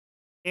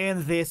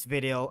In this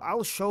video,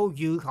 I'll show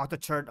you how to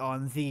turn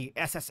on the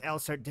SSL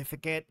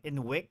certificate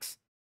in Wix.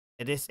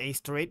 It is a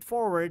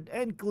straightforward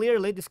and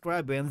clearly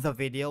described in the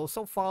video,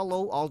 so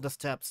follow all the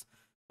steps.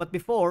 But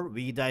before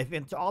we dive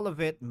into all of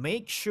it,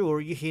 make sure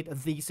you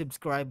hit the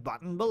subscribe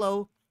button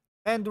below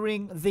and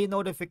ring the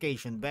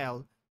notification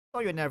bell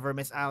so you never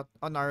miss out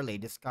on our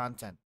latest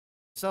content.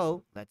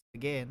 So, let's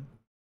begin.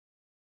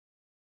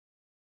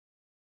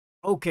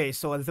 Okay,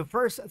 so the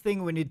first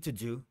thing we need to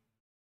do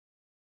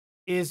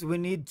is we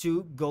need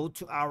to go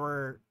to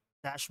our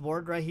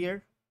dashboard right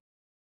here.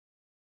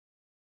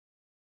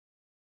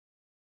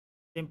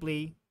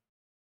 Simply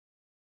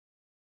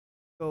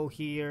go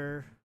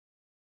here.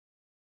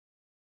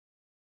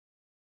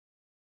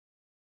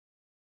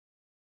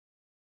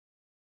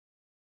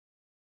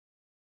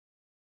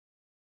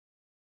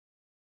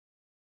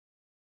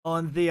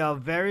 On the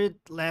very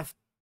left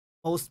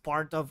most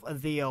part of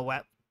the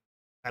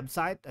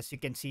website, as you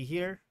can see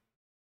here.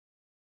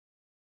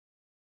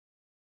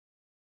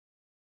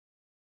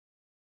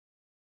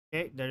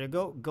 Okay, there you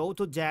go. Go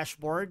to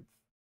dashboard,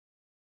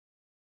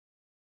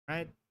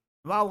 right?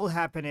 What will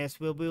happen is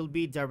we will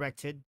be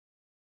directed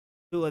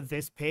to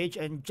this page,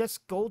 and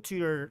just go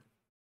to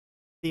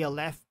the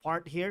left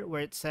part here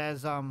where it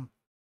says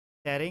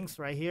settings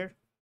right here.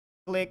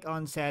 Click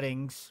on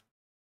settings,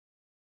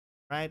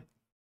 right?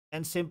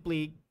 And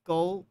simply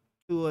go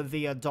to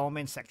the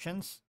domain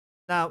sections.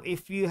 Now,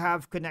 if you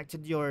have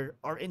connected your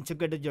or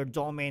integrated your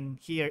domain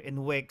here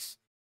in Wix,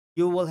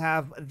 you will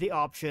have the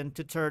option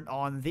to turn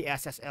on the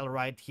SSL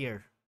right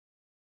here,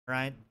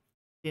 right?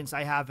 Since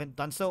I haven't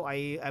done so,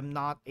 I'm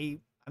not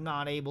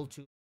able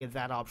to get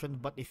that option.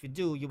 But if you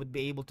do, you would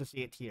be able to see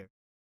it here,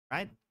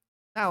 right?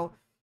 Now,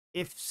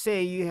 if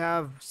say you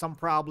have some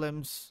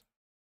problems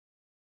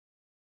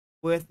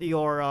with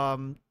your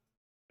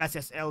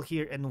SSL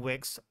here in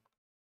Wix,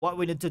 what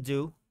we need to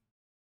do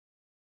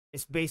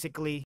is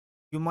basically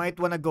you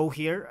might want to go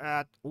here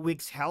at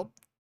Wix help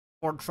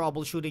for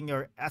troubleshooting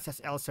your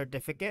SSL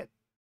certificate,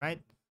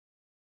 right?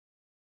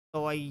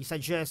 So I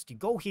suggest you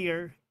go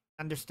here,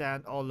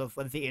 understand all of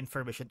the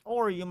information,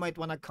 or you might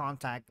want to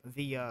contact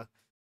the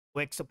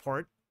Wix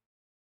support,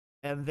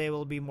 and they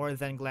will be more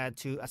than glad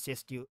to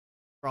assist you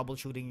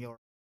troubleshooting your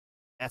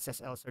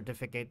SSL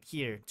certificate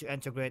here to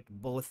integrate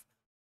both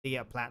the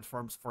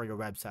platforms for your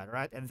website,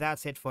 right? And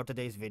that's it for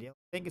today's video.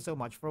 Thank you so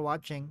much for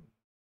watching.